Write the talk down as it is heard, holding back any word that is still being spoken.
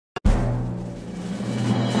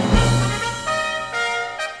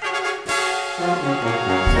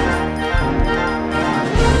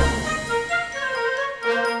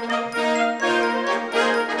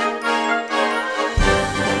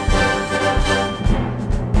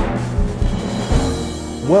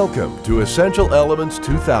Welcome to Essential Elements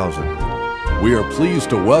 2000. We are pleased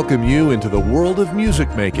to welcome you into the world of music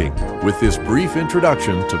making with this brief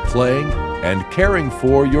introduction to playing and caring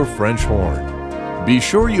for your French horn. Be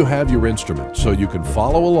sure you have your instrument so you can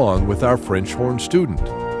follow along with our French horn student.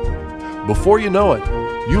 Before you know it,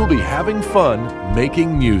 you'll be having fun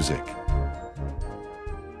making music.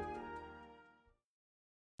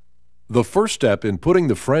 The first step in putting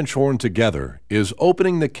the French horn together is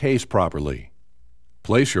opening the case properly.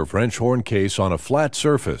 Place your French horn case on a flat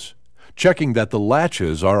surface, checking that the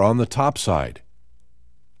latches are on the top side.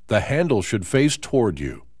 The handle should face toward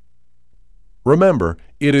you. Remember,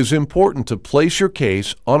 it is important to place your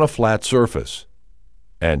case on a flat surface.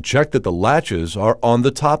 And check that the latches are on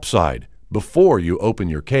the top side before you open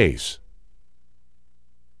your case.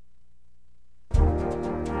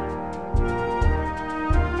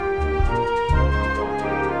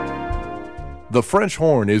 The French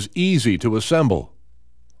horn is easy to assemble.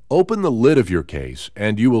 Open the lid of your case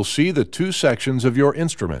and you will see the two sections of your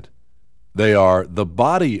instrument. They are the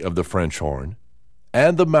body of the French horn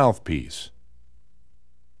and the mouthpiece.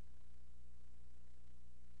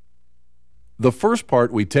 The first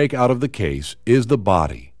part we take out of the case is the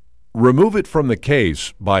body. Remove it from the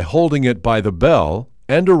case by holding it by the bell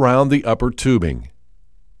and around the upper tubing.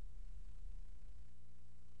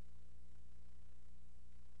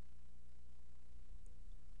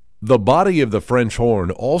 The body of the French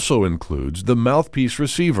horn also includes the mouthpiece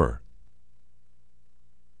receiver,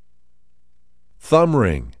 thumb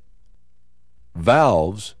ring,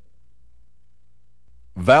 valves,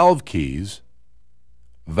 valve keys,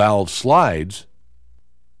 valve slides,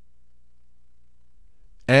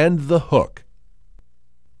 and the hook.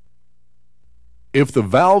 If the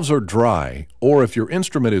valves are dry or if your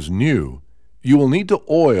instrument is new, you will need to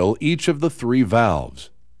oil each of the three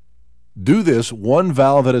valves. Do this one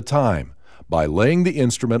valve at a time by laying the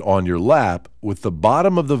instrument on your lap with the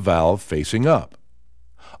bottom of the valve facing up.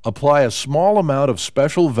 Apply a small amount of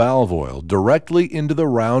special valve oil directly into the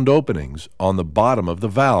round openings on the bottom of the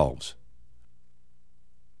valves.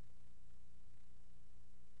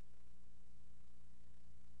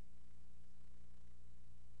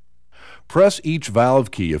 Press each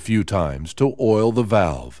valve key a few times to oil the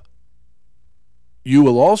valve. You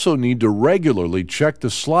will also need to regularly check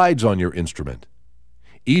the slides on your instrument.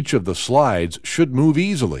 Each of the slides should move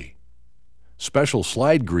easily. Special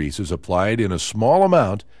slide grease is applied in a small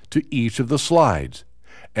amount to each of the slides,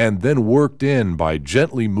 and then worked in by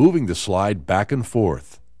gently moving the slide back and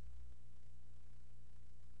forth.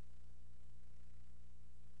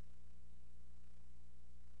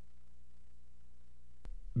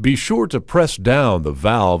 Be sure to press down the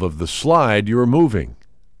valve of the slide you are moving.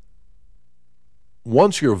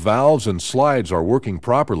 Once your valves and slides are working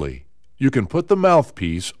properly, you can put the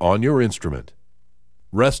mouthpiece on your instrument.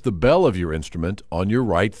 Rest the bell of your instrument on your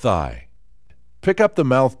right thigh. Pick up the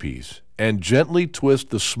mouthpiece and gently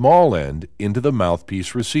twist the small end into the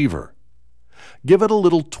mouthpiece receiver. Give it a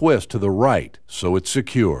little twist to the right so it's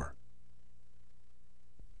secure.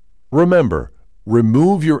 Remember,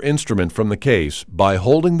 remove your instrument from the case by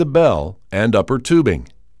holding the bell and upper tubing.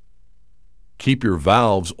 Keep your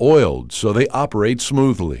valves oiled so they operate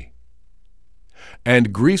smoothly.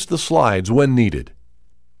 And grease the slides when needed.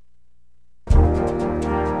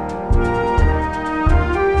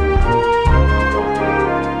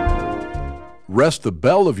 Rest the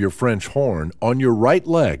bell of your French horn on your right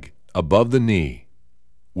leg above the knee.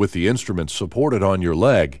 With the instrument supported on your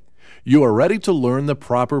leg, you are ready to learn the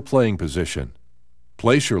proper playing position.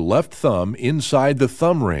 Place your left thumb inside the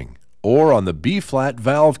thumb ring or on the B-flat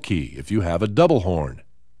valve key if you have a double horn.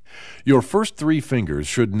 Your first three fingers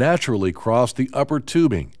should naturally cross the upper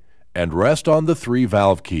tubing and rest on the three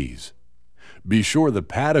valve keys. Be sure the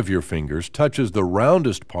pad of your fingers touches the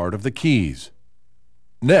roundest part of the keys.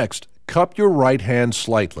 Next, cup your right hand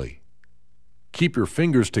slightly. Keep your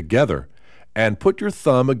fingers together and put your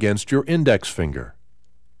thumb against your index finger.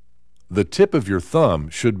 The tip of your thumb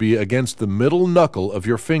should be against the middle knuckle of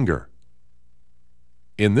your finger.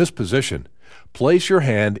 In this position, place your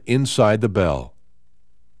hand inside the bell.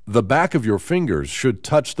 The back of your fingers should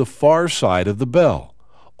touch the far side of the bell,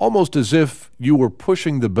 almost as if you were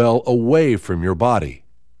pushing the bell away from your body.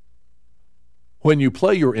 When you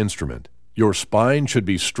play your instrument, your spine should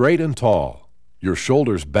be straight and tall, your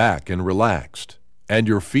shoulders back and relaxed, and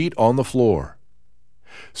your feet on the floor.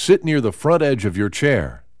 Sit near the front edge of your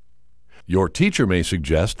chair. Your teacher may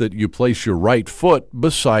suggest that you place your right foot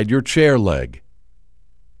beside your chair leg.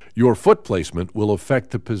 Your foot placement will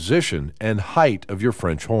affect the position and height of your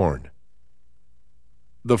French horn.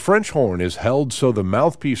 The French horn is held so the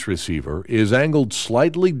mouthpiece receiver is angled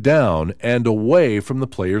slightly down and away from the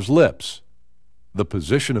player's lips. The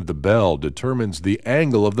position of the bell determines the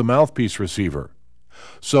angle of the mouthpiece receiver.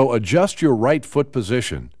 So adjust your right foot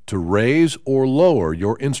position to raise or lower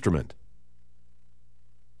your instrument.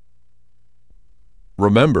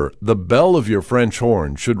 Remember, the bell of your French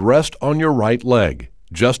horn should rest on your right leg,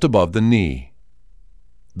 just above the knee.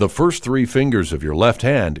 The first 3 fingers of your left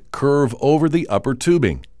hand curve over the upper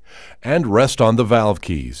tubing and rest on the valve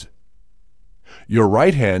keys. Your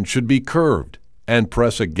right hand should be curved and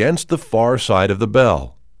press against the far side of the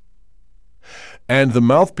bell. And the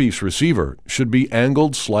mouthpiece receiver should be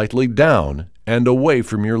angled slightly down and away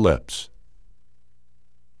from your lips.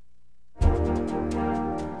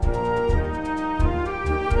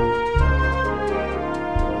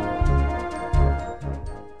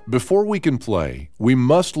 Before we can play, we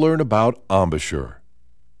must learn about embouchure.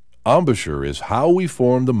 Embouchure is how we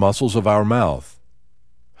form the muscles of our mouth.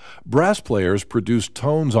 Brass players produce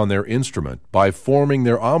tones on their instrument by forming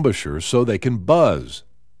their embouchure so they can buzz.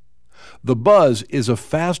 The buzz is a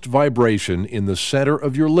fast vibration in the center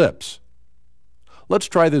of your lips. Let's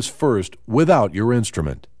try this first without your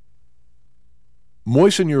instrument.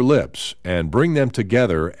 Moisten your lips and bring them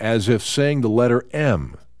together as if saying the letter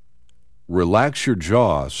M. Relax your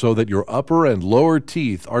jaw so that your upper and lower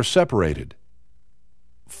teeth are separated.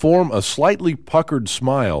 Form a slightly puckered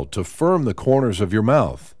smile to firm the corners of your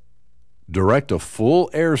mouth. Direct a full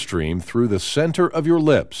airstream through the center of your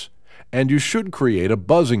lips, and you should create a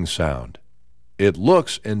buzzing sound. It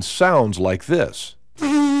looks and sounds like this.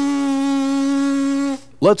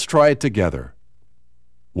 Let's try it together.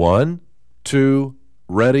 1, 2,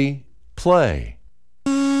 ready, play.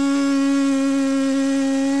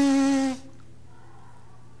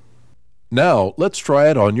 Now, let's try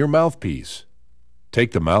it on your mouthpiece.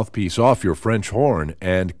 Take the mouthpiece off your French horn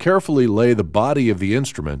and carefully lay the body of the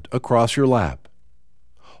instrument across your lap.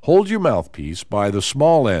 Hold your mouthpiece by the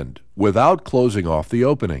small end without closing off the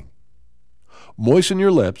opening. Moisten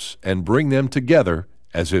your lips and bring them together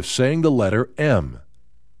as if saying the letter M.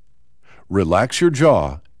 Relax your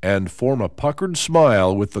jaw and form a puckered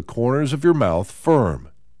smile with the corners of your mouth firm.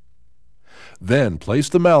 Then place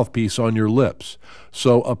the mouthpiece on your lips,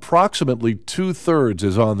 so approximately 2/3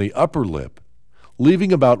 is on the upper lip,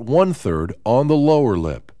 leaving about 1/3 on the lower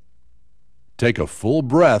lip. Take a full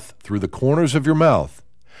breath through the corners of your mouth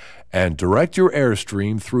and direct your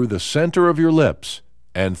airstream through the center of your lips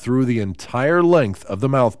and through the entire length of the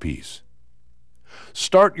mouthpiece.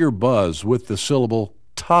 Start your buzz with the syllable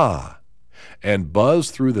ta and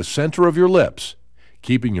buzz through the center of your lips,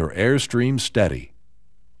 keeping your airstream steady.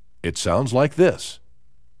 It sounds like this.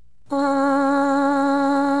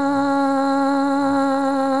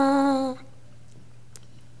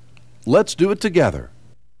 Let's do it together.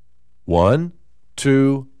 1,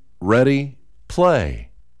 2, ready, play.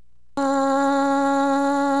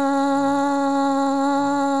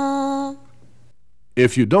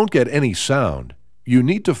 If you don't get any sound, you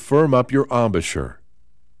need to firm up your embouchure.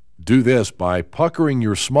 Do this by puckering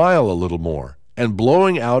your smile a little more and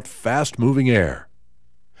blowing out fast-moving air.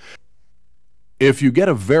 If you get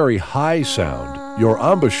a very high sound, your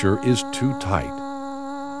embouchure is too tight.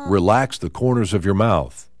 Relax the corners of your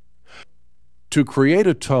mouth. To create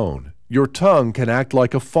a tone, your tongue can act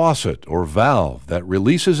like a faucet or valve that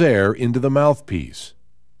releases air into the mouthpiece.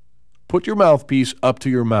 Put your mouthpiece up to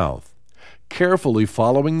your mouth, carefully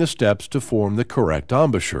following the steps to form the correct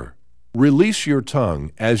embouchure. Release your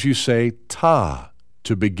tongue as you say ta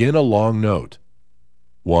to begin a long note.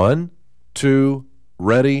 1, 2,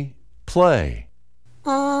 ready, play.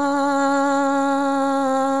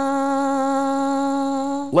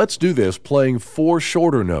 Let's do this playing 4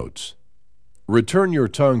 shorter notes. Return your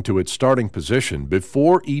tongue to its starting position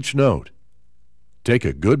before each note. Take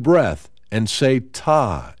a good breath and say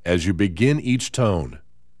ta as you begin each tone.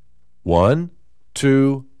 1,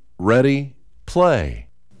 2, ready, play.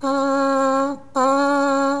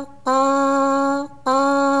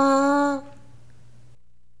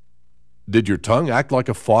 Did your tongue act like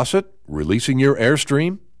a faucet, releasing your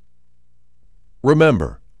airstream?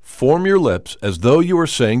 Remember, form your lips as though you are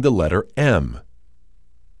saying the letter M.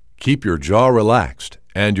 Keep your jaw relaxed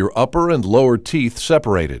and your upper and lower teeth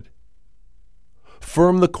separated.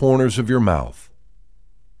 Firm the corners of your mouth.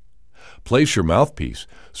 Place your mouthpiece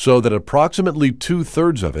so that approximately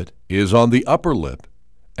 2/3 of it is on the upper lip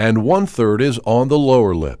and 1/3 is on the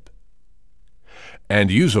lower lip. And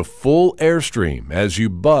use a full airstream as you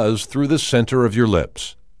buzz through the center of your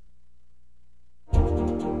lips.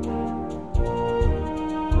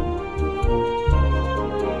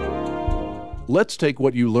 Let's take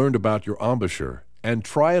what you learned about your embouchure and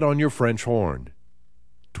try it on your French horn.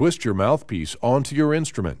 Twist your mouthpiece onto your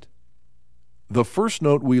instrument. The first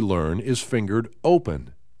note we learn is fingered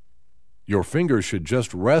open. Your fingers should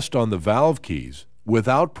just rest on the valve keys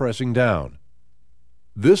without pressing down.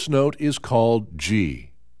 This note is called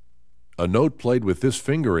G. A note played with this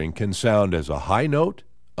fingering can sound as a high note,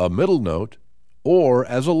 a middle note, or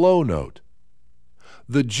as a low note.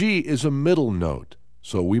 The G is a middle note,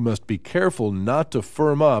 so we must be careful not to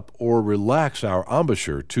firm up or relax our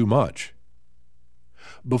embouchure too much.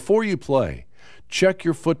 Before you play, check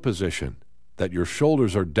your foot position, that your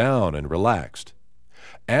shoulders are down and relaxed,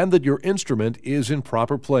 and that your instrument is in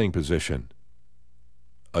proper playing position.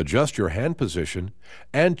 Adjust your hand position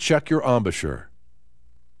and check your embouchure.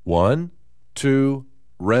 1, 2,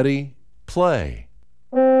 ready, play.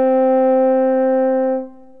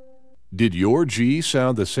 Did your G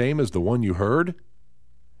sound the same as the one you heard?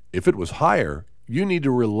 If it was higher, you need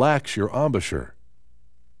to relax your embouchure.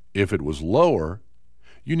 If it was lower,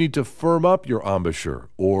 you need to firm up your embouchure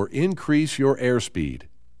or increase your airspeed.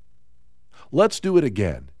 Let's do it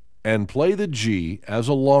again and play the G as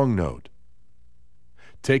a long note.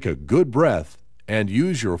 Take a good breath and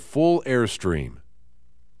use your full airstream.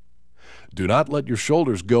 Do not let your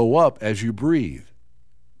shoulders go up as you breathe.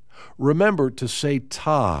 Remember to say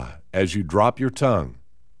ta as you drop your tongue.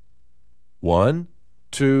 1,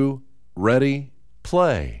 2, ready,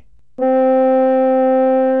 play.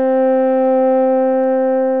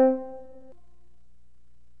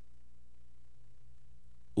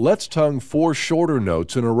 Let's tongue 4 shorter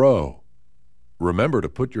notes in a row. Remember to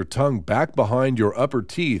put your tongue back behind your upper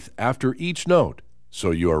teeth after each note, so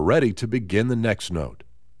you are ready to begin the next note.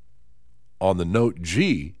 On the note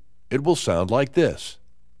G, it will sound like this.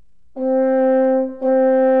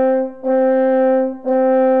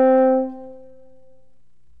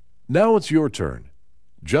 Now it's your turn.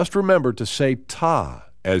 Just remember to say ta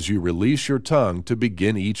as you release your tongue to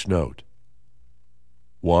begin each note.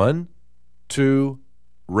 1, 2,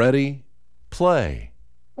 ready, play.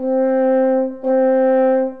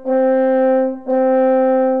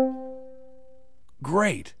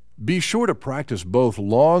 Great! Be sure to practice both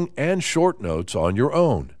long and short notes on your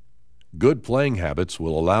own. Good playing habits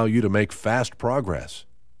will allow you to make fast progress.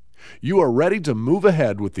 You are ready to move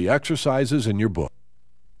ahead with the exercises in your book.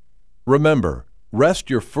 Remember, rest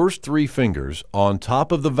your first 3 fingers on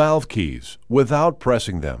top of the valve keys without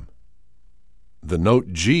pressing them. The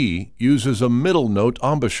note G uses a middle note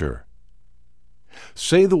embouchure.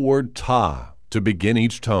 Say the word ta to begin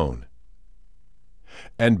each tone.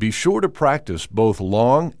 And be sure to practice both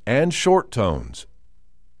long and short tones.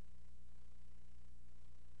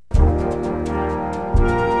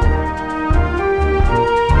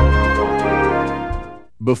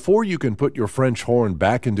 Before you can put your French horn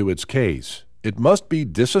back into its case, it must be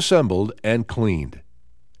disassembled and cleaned.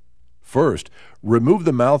 First, remove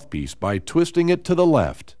the mouthpiece by twisting it to the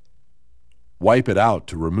left. Wipe it out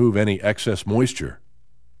to remove any excess moisture.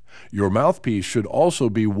 Your mouthpiece should also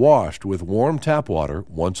be washed with warm tap water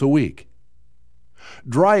once a week.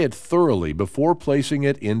 Dry it thoroughly before placing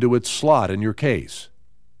it into its slot in your case.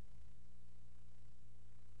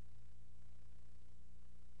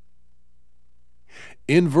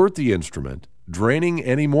 Invert the instrument, draining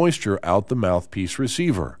any moisture out the mouthpiece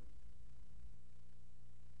receiver.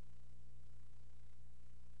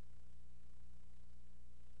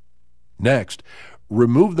 Next,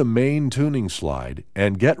 remove the main tuning slide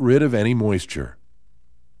and get rid of any moisture.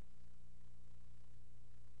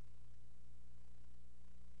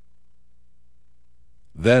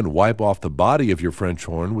 Then wipe off the body of your French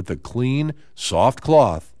horn with a clean, soft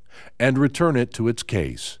cloth and return it to its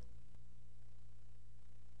case.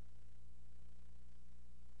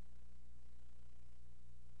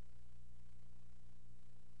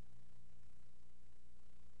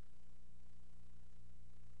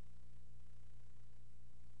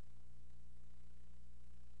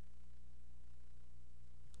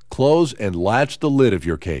 Close and latch the lid of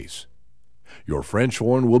your case. Your French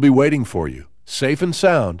horn will be waiting for you, safe and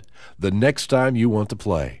sound, the next time you want to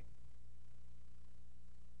play.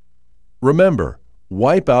 Remember,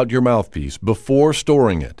 wipe out your mouthpiece before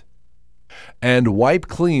storing it. And wipe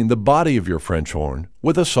clean the body of your French horn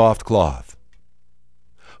with a soft cloth.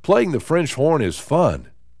 Playing the French horn is fun.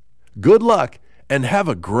 Good luck and have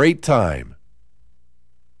a great time!